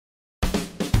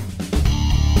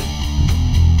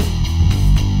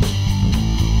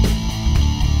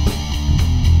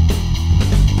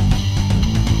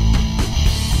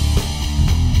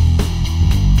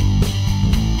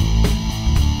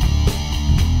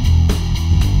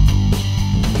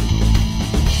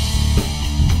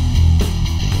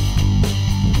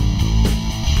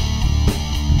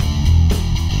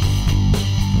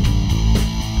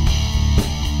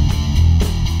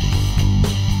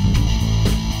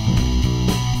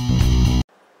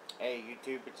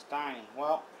it's Tiny.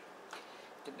 Well,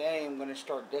 today I'm going to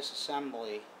start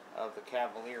disassembly of the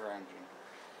Caviler engine.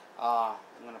 I'm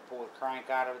going to pull the crank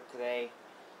out of it today,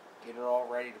 get it all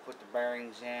ready to put the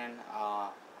bearings in.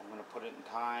 I'm going to put it in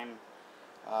time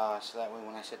so that way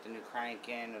when I set the new crank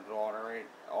in, it'll already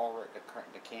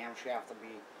the camshaft will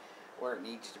be where it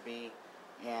needs to be,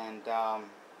 and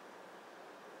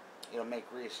it'll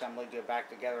make reassembly get back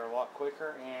together a lot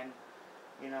quicker, and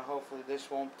you know, hopefully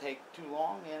this won't take too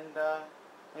long, and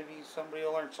maybe somebody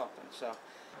will learn something. So,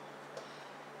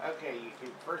 okay,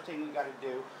 YouTube, first thing we got to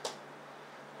do,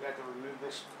 we have to remove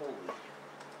this pulley.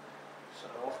 So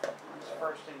that's the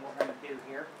first thing we're going to do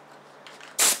here.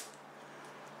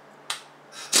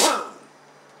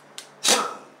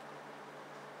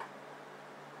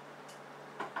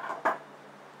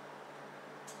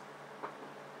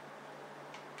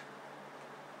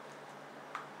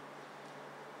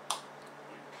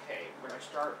 We're going to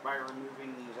start by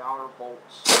removing these outer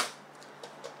bolts.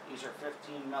 These are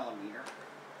 15 millimeter.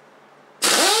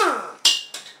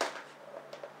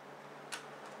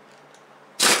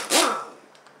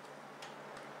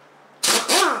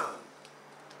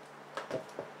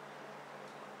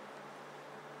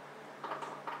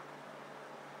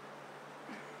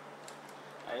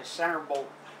 The center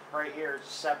bolt right here is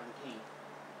 17.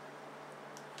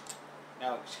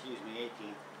 No, excuse me,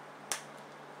 18.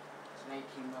 It's an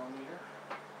 18 millimeter.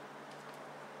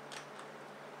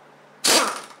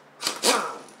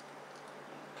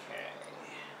 Okay.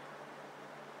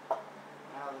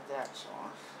 Now that that's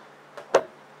off, set the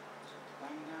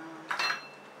thing down.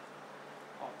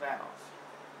 Pop that off.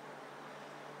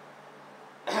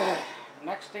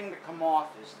 Next thing to come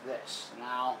off is this.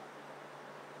 Now,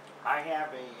 I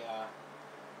have a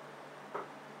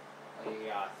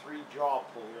 3-jaw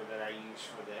puller that I use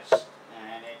for this,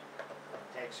 and it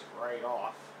takes it right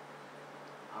off.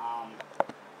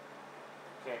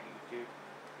 Okay, YouTube,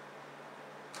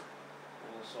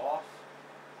 pull this off.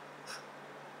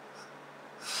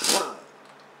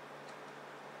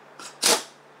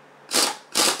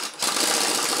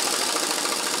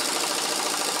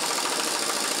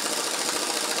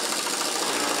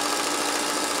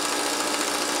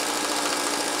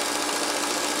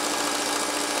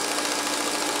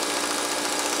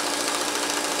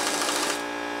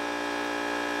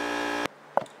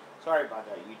 Sorry about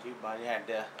that, YouTube. I had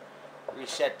to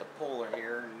reset the puller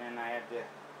here, and then I had to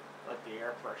let the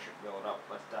air pressure build up.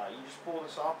 But you just pull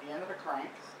this off the end of the crank.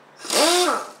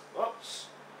 Whoops.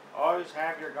 Always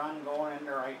have your gun going in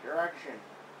the right direction.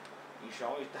 You should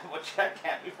always double check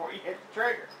that before you hit the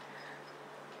trigger.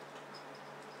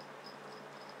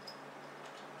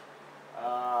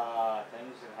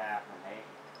 Things that happen, hey?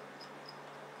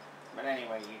 But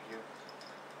anyway, YouTube,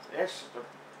 this is the...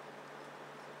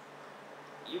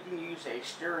 You can use a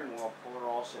steering wheel puller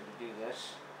also to do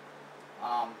this.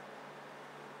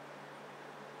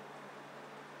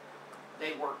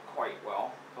 They work quite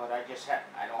well, but I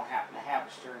don't happen to have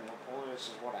a steering wheel puller. This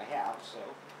is what I have, so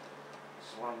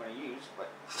this is what I'm going to use. But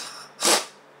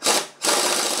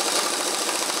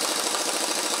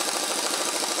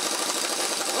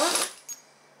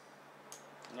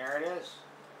and there it is.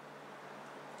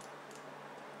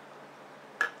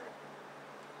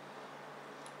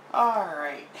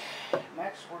 Alright,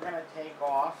 next we're going to take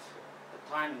off the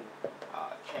timing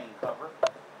chain cover.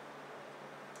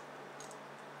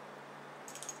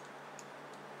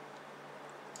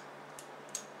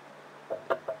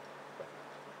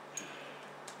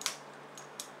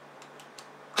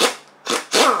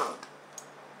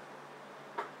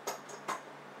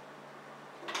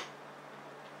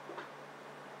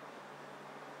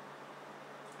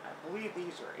 I believe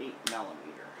these are 8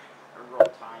 millimeter. They're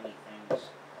real tiny things.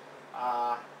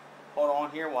 Hold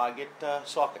on here while I get the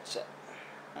socket set.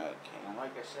 Okay, and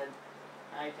like I said,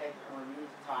 I take and remove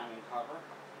the timing cover.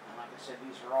 And like I said,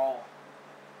 these are all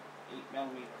 8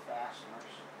 millimeter fasteners.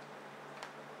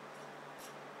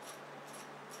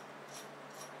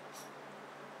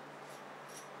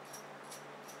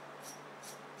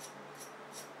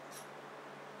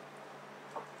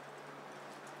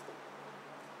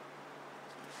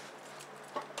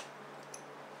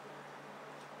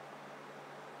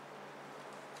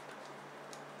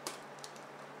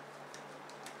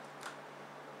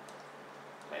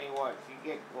 Tell you what, if you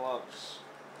get gloves,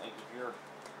 like if you're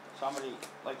somebody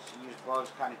likes to use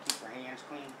gloves, kind of keep their hands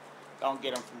clean, don't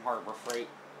get them from Harbor Freight,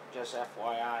 just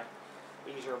FYI.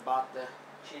 These are about the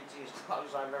chintziest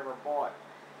gloves I've ever bought.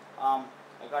 I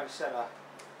got a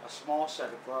small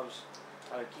set of gloves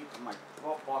that I keep in my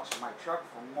glove box in my truck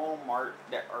from Walmart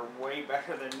that are way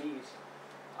better than these.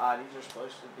 These are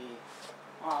supposed to be,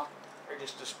 well, they're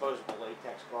just disposable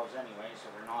latex gloves anyway, so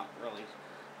they're not really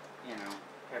you know,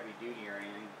 heavy duty or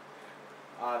anything.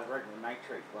 The regular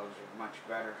nitrate gloves are much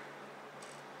better.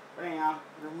 But anyhow,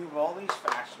 remove all these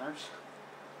fasteners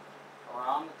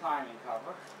around the timing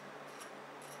cover.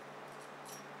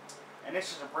 And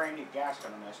this is a brand new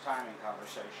gasket on this timing cover,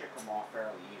 so it should come off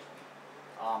fairly easily.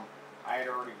 I had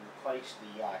already replaced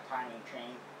the timing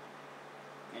chain,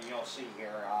 and you'll see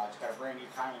here, it's got a brand new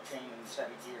timing chain and a set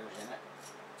of gears in it.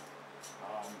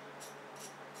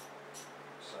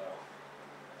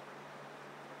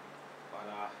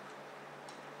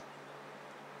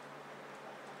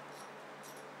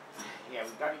 Yeah,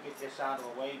 we've got to get this out of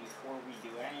the way before we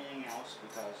do anything else,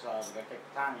 because we've got to take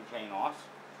the timing chain off.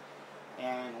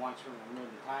 And once we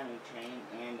remove the timing chain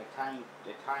and the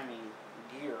timing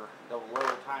gear, the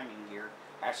lower timing gear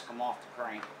has to come off the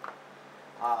crank.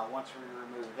 Once we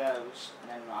remove those,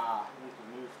 then we can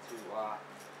move to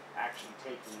actually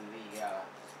taking the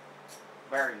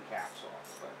bearing caps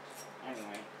off. But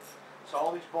anyway, so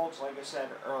all these bolts, like I said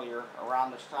earlier,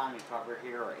 around this timing cover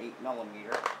here are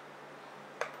 8mm.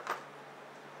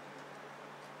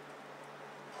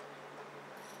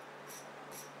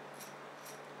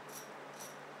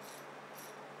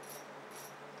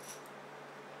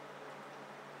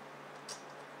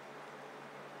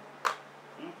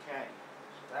 Okay,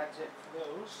 so that's it for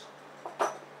those.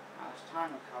 Now this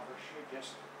timing cover should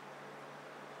just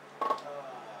I'm going to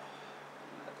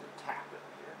have to tap it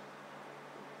here.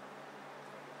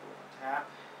 Tap.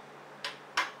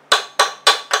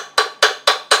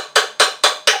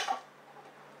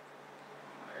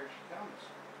 There she comes.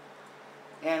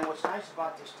 And what's nice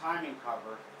about this timing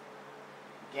cover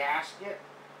gasket,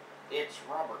 it's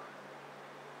rubber.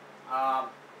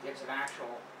 It's an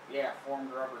actual,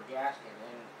 formed rubber gasket,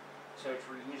 and so it's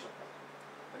reusable.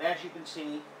 But as you can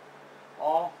see,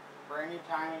 all brand new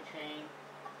timing chain,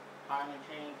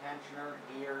 tensioner,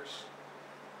 gears.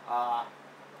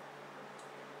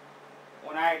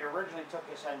 When I had originally took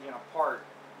this engine apart,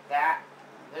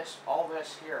 all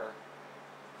this here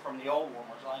from the old one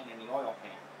was laying in the oil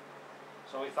pan.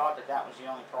 So we thought that was the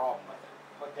only problem with it.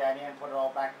 Put that in, put it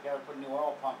all back together, put a new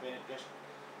oil pump in it just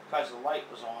because the light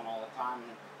was on all the time,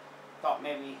 and thought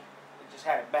maybe it just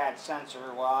had a bad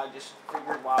sensor. Well, I just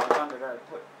figured while I was under there I'd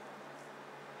put.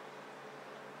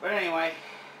 But anyway,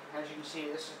 as you can see,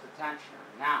 this is the tensioner.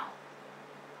 Now,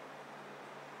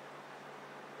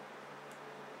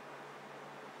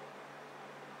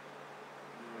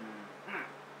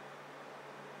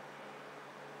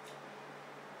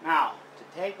 now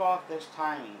to take off this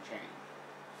timing chain,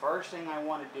 first thing I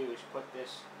want to do is put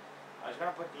this. I was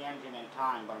going to put the engine in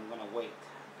time, but I'm going to wait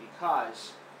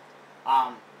because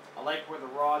I like where the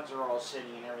rods are all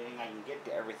sitting and everything. I can get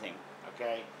to everything.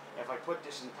 Okay. If I put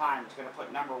this in time, it's going to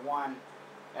put number 1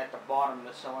 at the bottom of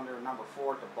the cylinder, number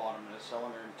 4 at the bottom of the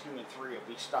cylinder, and 2 and 3 will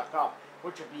be stuck up,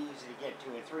 which will be easy to get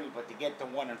 2 and 3, but to get the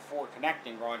 1 and 4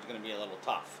 connecting rod is going to be a little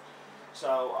tough.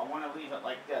 So I want to leave it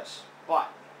like this. But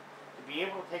to be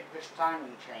able to take this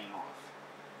timing chain off,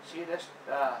 see this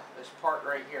part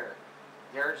right here,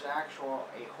 there's a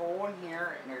hole in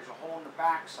here, and there's a hole in the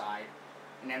back side,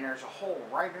 and then there's a hole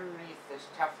right underneath this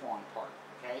Teflon part,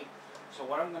 okay? So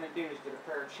what I'm going to do is get a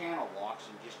pair of channel locks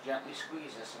and just gently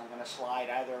squeeze this, and I'm going to slide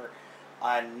either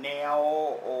a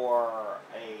nail or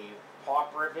a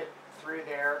pop rivet through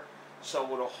there so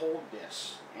it'll hold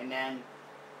this. And then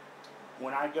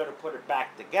when I go to put it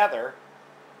back together,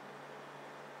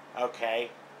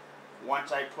 okay,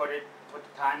 once I put the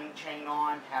timing chain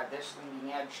on, have this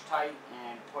leading edge tight,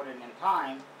 and put it in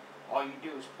time, all you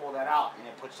do is pull that out and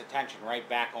it puts the tension right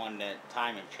back on the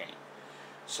timing chain.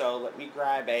 So let me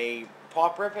grab a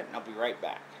pop rivet and I'll be right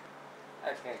back.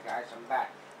 Okay guys, I'm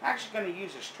back. I'm actually going to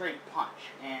use a straight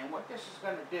punch, and what this is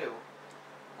going to do,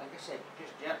 like I said, you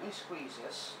just gently squeeze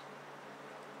this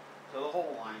till the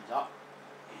hole lines up,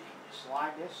 and you just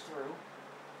slide this through,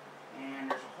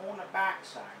 and there's a hole in the back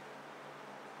side.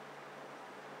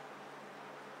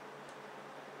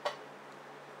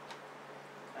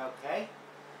 Okay,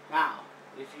 now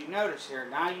if you notice here,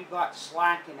 now you got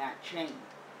slack in that chain.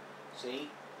 See?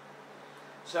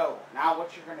 So now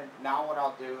what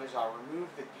I'll do is I'll remove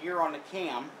the gear on the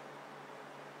cam,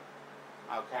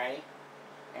 okay,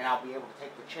 and I'll be able to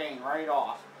take the chain right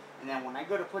off. And then when I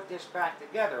go to put this back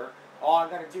together, all I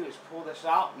got to do is pull this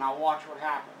out, and I'll watch what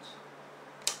happens.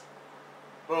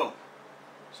 Boom.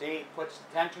 See, it puts the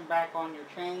tension back on your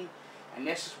chain, and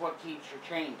this is what keeps your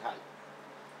chain tight.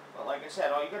 But like I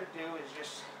said, all you got to do is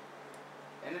just,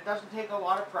 and it doesn't take a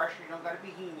lot of pressure. You don't got to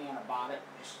be He-Man about it.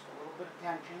 Just a little bit of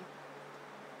tension.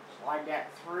 Slide that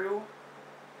through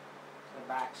to the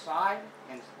back side,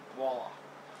 and voila.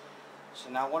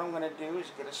 So now what I'm going to do is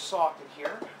get a socket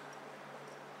here.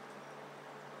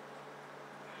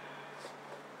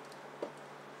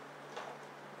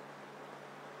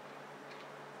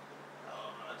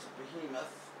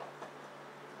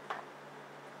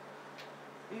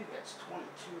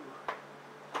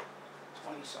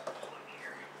 20 something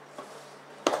here.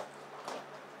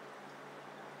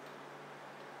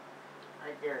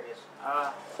 Right there it is.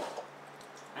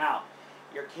 Now,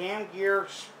 your cam gear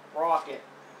sprocket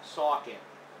socket.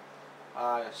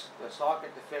 The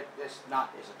socket to fit this nut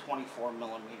is a 24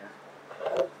 millimeter.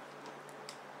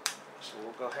 So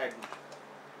we'll go ahead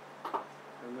and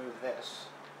remove this.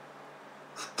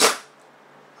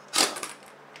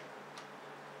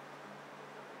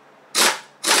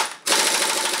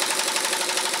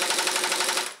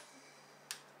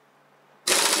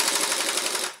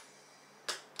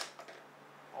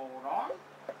 Hold on.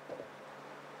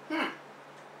 It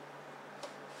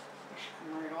should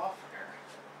come right off there.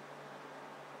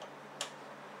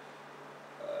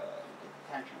 Get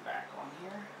the tension back on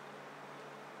here.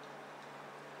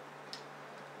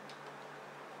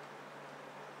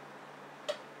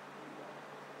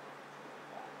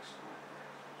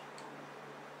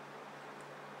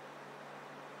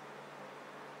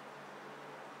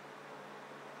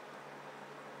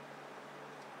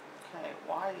 Okay,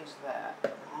 why is that?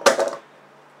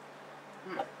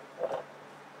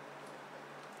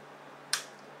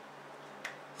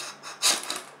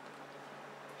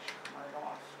 Right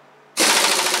off.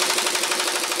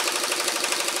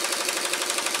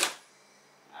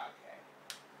 Okay.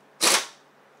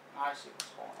 I see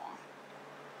what's going on.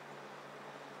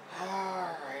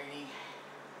 Alrighty.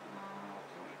 What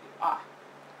can we do?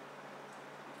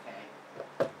 Okay.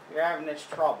 If you're having this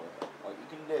trouble, what you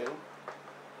can do.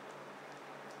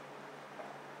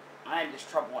 I had this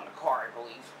trouble in the car, I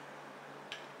believe.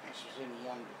 This was in the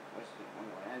when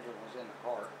the engine was in the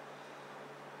car.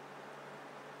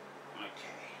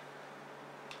 Okay.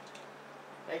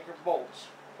 Take your bolts,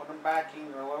 put them back in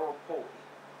your lower pulley.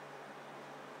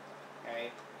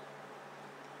 Okay.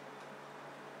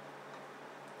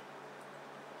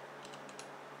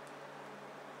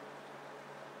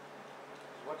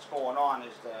 So what's going on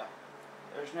is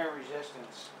there's no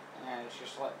resistance, and it's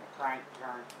just letting the crank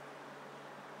turn.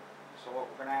 So what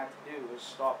we're going to have to do is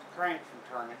stop the crank from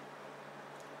turning.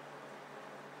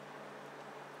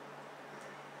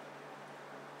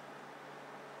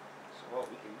 So what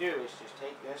we can do is just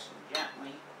take this and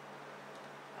gently,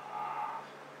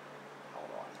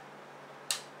 hold on,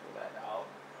 pull that out,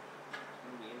 it's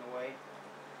going to be in the way,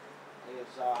 is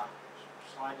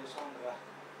slide this onto the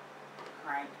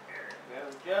crank, there it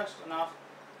goes, just enough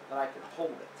that I can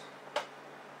hold it.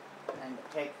 And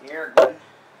take the air gun.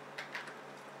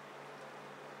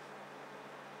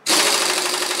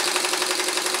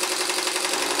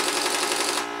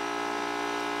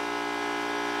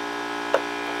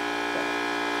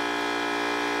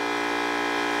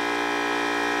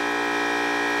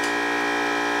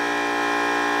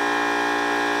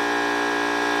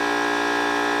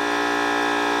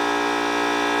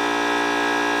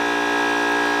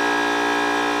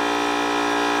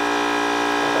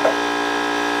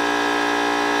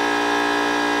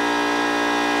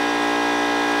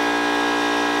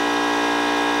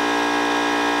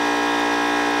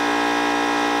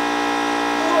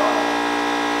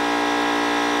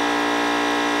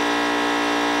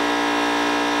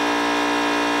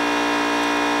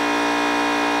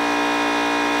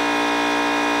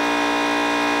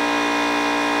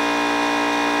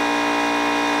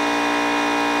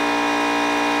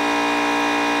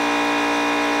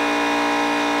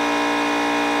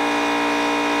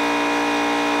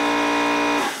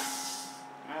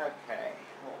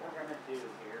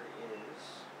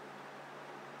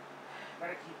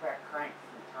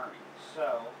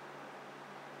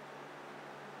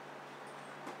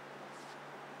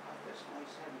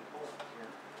 Nice heavy bolt here.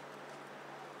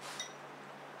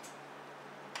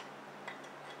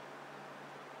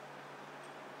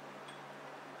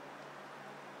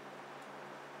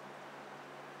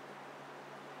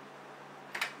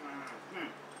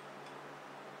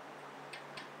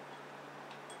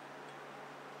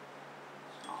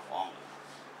 It's not long enough.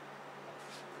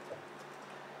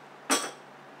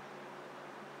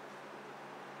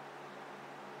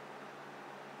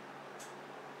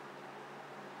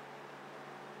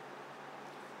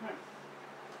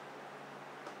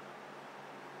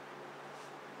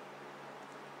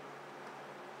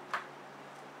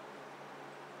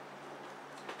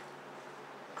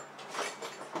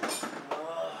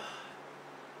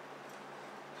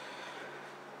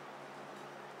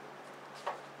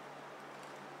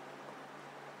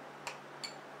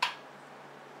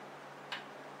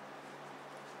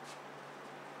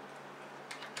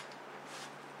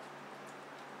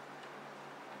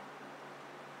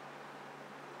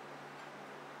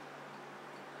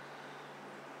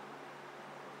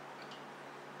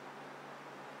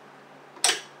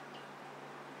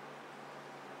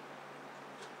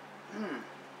 Oh,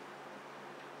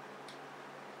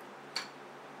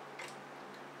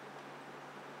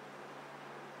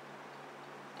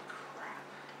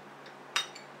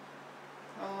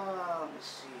 let me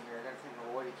see here. I gotta think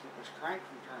of a way to keep this crank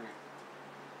from turning.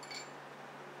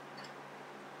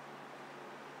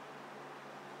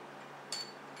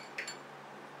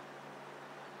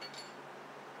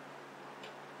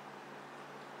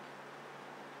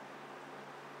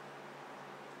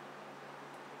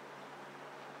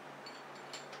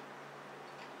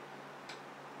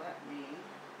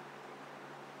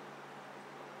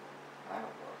 That'll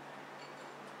work.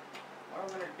 What I'm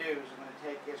going to do is I'm going to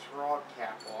take this rod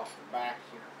cap off the back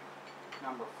here,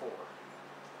 number 4.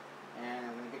 And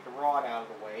I'm going to get the rod out of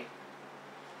the way.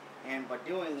 And by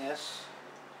doing this,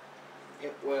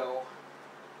 it will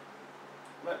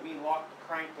let me lock the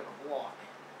crank to the block.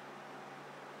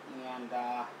 And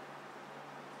I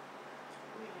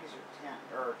believe these are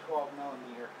 10 or 12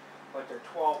 millimeter, but they're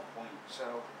 12 point, so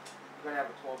you're going to have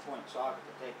a 12 point socket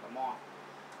to take them off.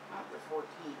 Not they're 14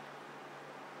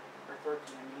 or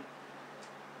 13, I mean.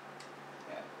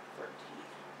 Yeah, 13.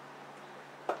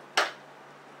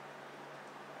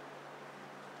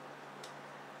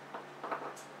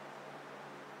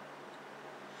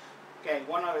 Okay,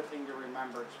 one other thing to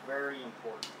remember, it's very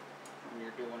important when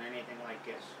you're doing anything like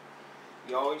this.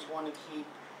 You always want to keep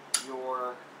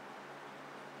your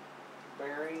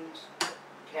bearings,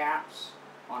 caps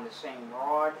on the same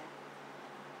rod,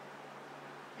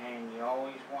 and you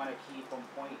always want to keep them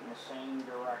pointing the same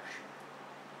direction.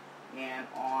 And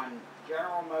on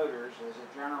General Motors, as a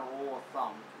general rule of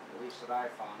thumb, at least that I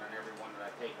found on every one that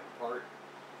I've taken apart,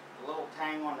 the little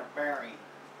tang on the bearing,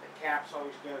 the caps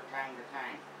always go tang to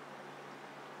tang.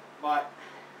 But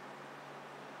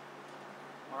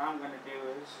what I'm going to do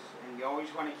is, and you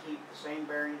always want to keep the same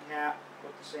bearing cap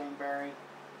with the same bearing,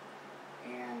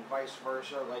 and vice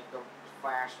versa, like the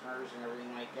fasteners and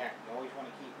everything like that. You always want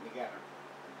to keep them together.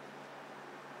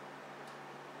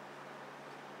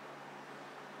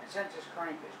 And since this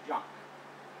crank is junk,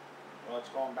 well, it's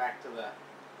going back to the,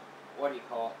 what do you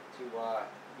call it, to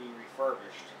be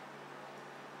refurbished.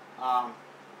 I'm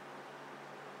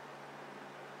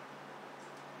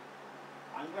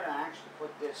going to actually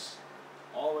put this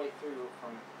all the way through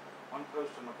from one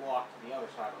post on the block to the other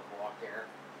side of the block there,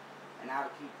 and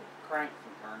that'll keep the crank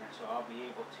from turning, so I'll be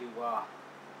able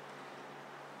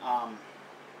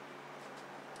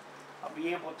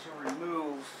to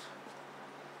remove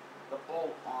the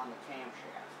bolt on the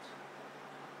camshaft.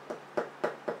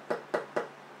 Okay,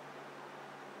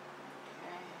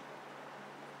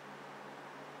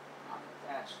 now that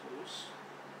that's loose.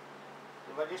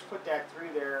 If I just put that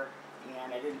through there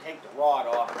and I didn't take the rod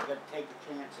off, I'm going to take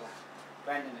the chance of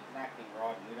bending the connecting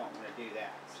rod, and we don't want to do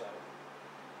that. So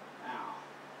now,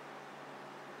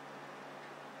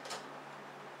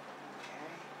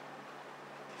 okay,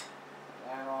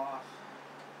 that off,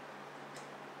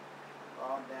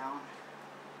 rod down,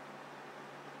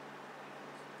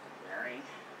 bearing.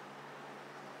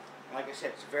 Like I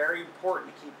said, it's very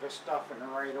important to keep this stuff in the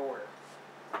right order.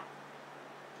 Okay.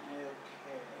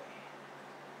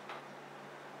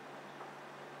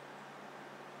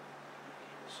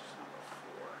 This is number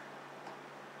 4.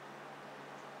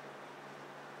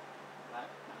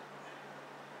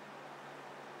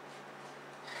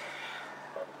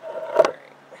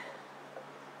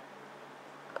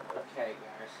 Okay,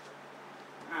 guys.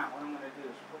 Now, what I'm going to do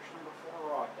is push number 4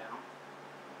 rod down.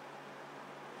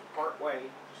 Part way,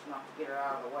 just enough to get it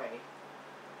out of the way.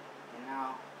 And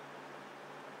now,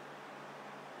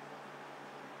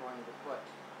 I'm going to put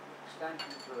the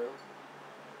extension through.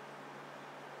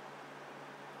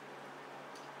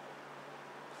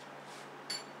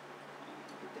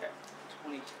 Get that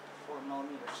 24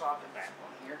 millimeter socket back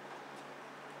on here.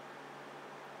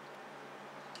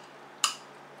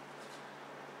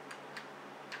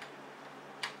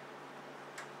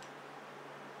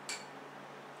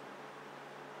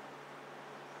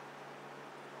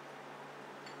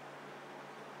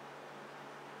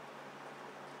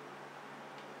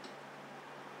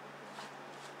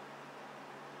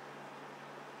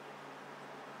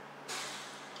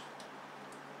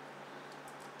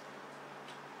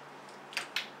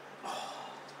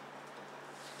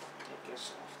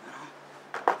 This off now.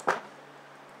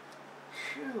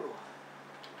 Phew.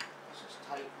 This is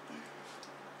tight.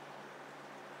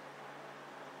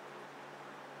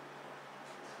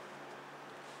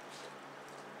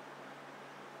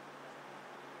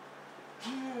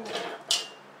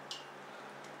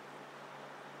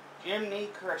 Jiminy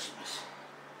Christmas.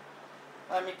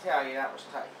 Let me tell you, that was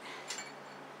tight.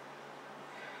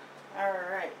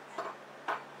 Alright.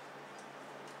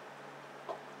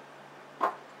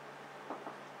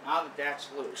 now that that's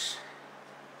loose.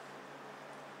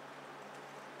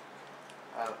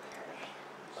 Okay.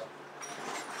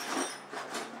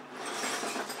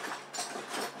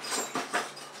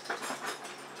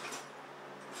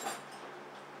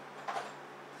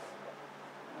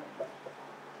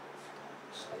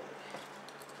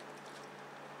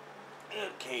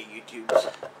 Okay,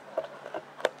 YouTubes.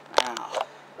 Now,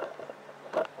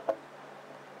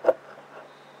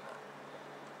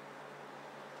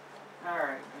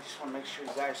 alright, I just want to make sure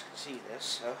you guys can see this,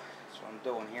 so that's what I'm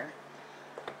doing here.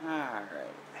 Alright,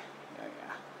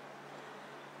 yeah.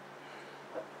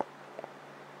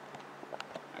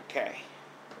 Okay.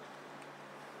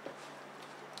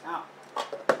 Now,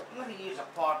 I'm going to use a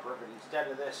pod rivet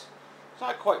instead of this. It's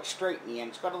not quite straight in the end.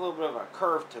 It's got a little bit of a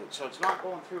curve to it, so it's not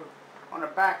going through. On the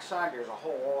back side, there's a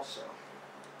hole also.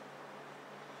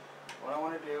 What I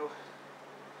want to do,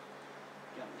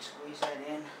 let me squeeze that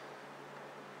in.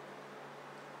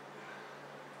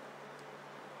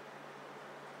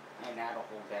 And that'll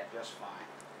hold that just fine.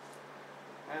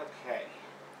 Okay.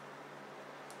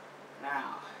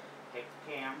 Now, take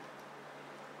the cam,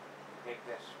 take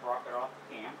this sprocket off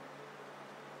the cam,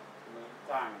 move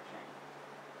the timing chain.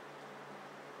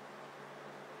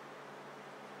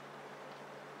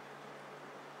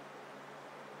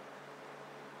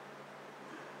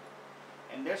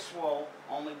 And this will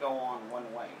only go on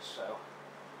one way, so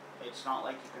it's not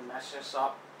like you can mess this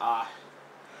up.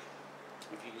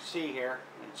 If you can see here,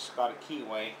 it's got a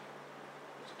keyway.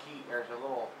 There's a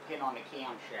little pin on the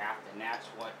camshaft, and that's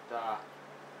what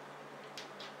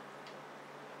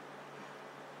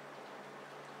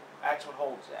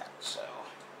holds that. So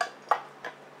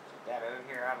take that over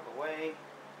here out of the way.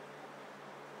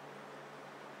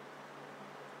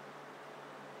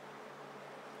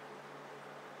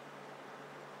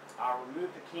 I'll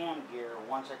remove the cam gear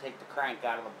once I take the crank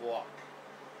out of the block.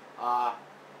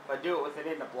 If I do it with it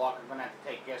in the block, I'm going to have to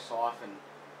take this off, and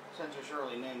since there's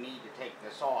really no need to take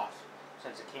this off,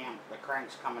 since the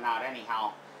crank's coming out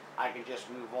anyhow, I can just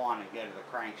move on and go to the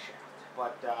crankshaft.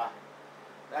 But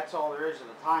that's all there is of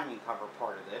the timing cover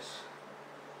part of this.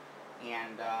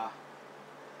 And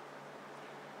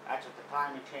that's what the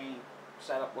timing chain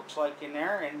setup looks like in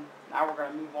there. And now we're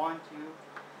going to move on to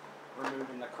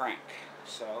removing the crank.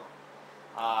 So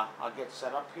I'll get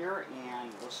set up here,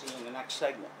 and we'll see you in the next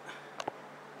segment.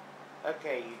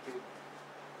 Okay, YouTube,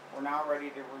 we're now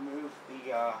ready to remove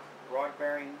the rod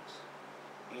bearings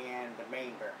and the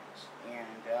main bearings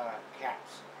and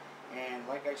caps. And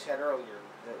like I said earlier,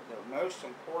 the most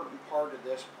important part of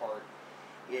this part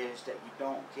is that you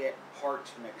don't get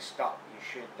parts mixed up. You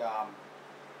should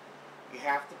you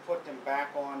have to put them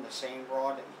back on the same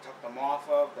rod that you took them off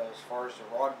of, as far as the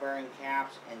rod bearing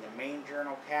caps and the main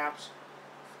journal caps.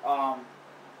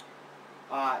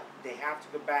 They have to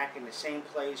go back in the same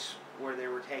place where they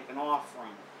were taken off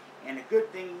from. And a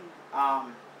good thing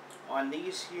on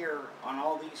these here, on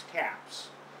all these caps,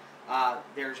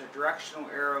 there's a directional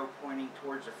arrow pointing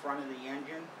towards the front of the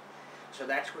engine. So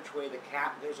that's which way the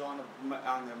cap goes on the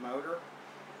motor.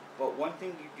 But one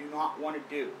thing you do not want to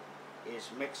do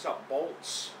is mix up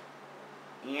bolts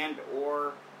and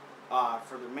or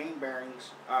for the main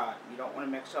bearings, you don't want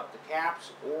to mix up the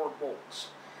caps or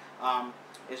bolts.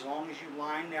 As long as you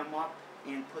line them up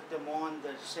and put them on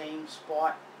the same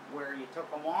spot where you took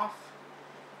them off,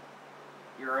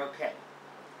 you're okay.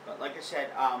 But like I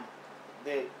said,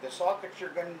 the sockets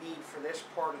you're going to need for this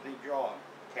part of the job,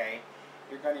 okay,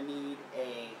 you're going to need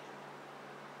a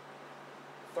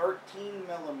 13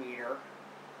 millimeter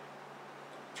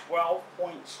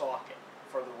 12-point socket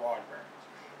for the rod bearings.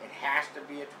 It has to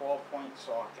be a 12-point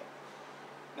socket.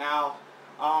 Now,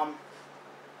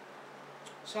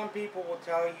 some people will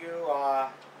tell you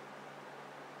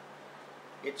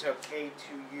it's okay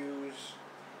to use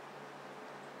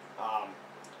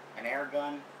an air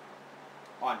gun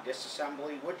on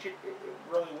disassembly, which it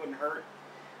really wouldn't hurt.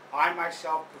 I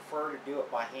myself prefer to do it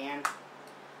by hand.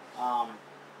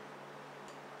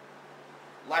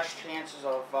 Less chances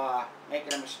of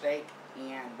making a mistake,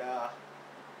 and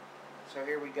so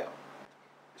here we go.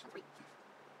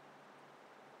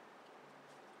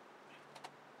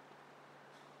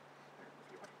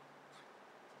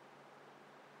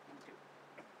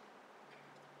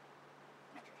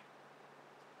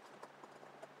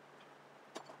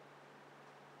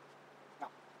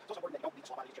 It's also important that you don't leave the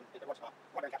slot by the engine. There was rod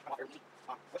bearing caps come off very easy.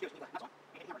 What you do is leave the nuts on,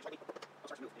 and hit the hammer slightly. It'll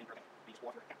start to move, and you're okay. You just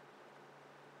pull off your cap.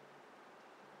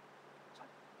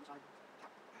 Inside,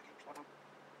 cap. Okay, just pull it on.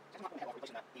 Since I'm not going to have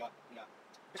replacing the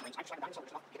piston rings, I'm just sliding down so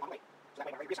there's enough to get them on the way. So that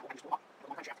way when I reassemble, I can just pull them up, put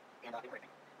them on the crankshaft, and they work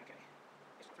everything. Okay.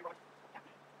 This is 3 rod. Cap.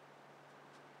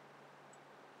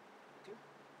 2.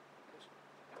 There it is.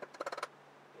 Cap.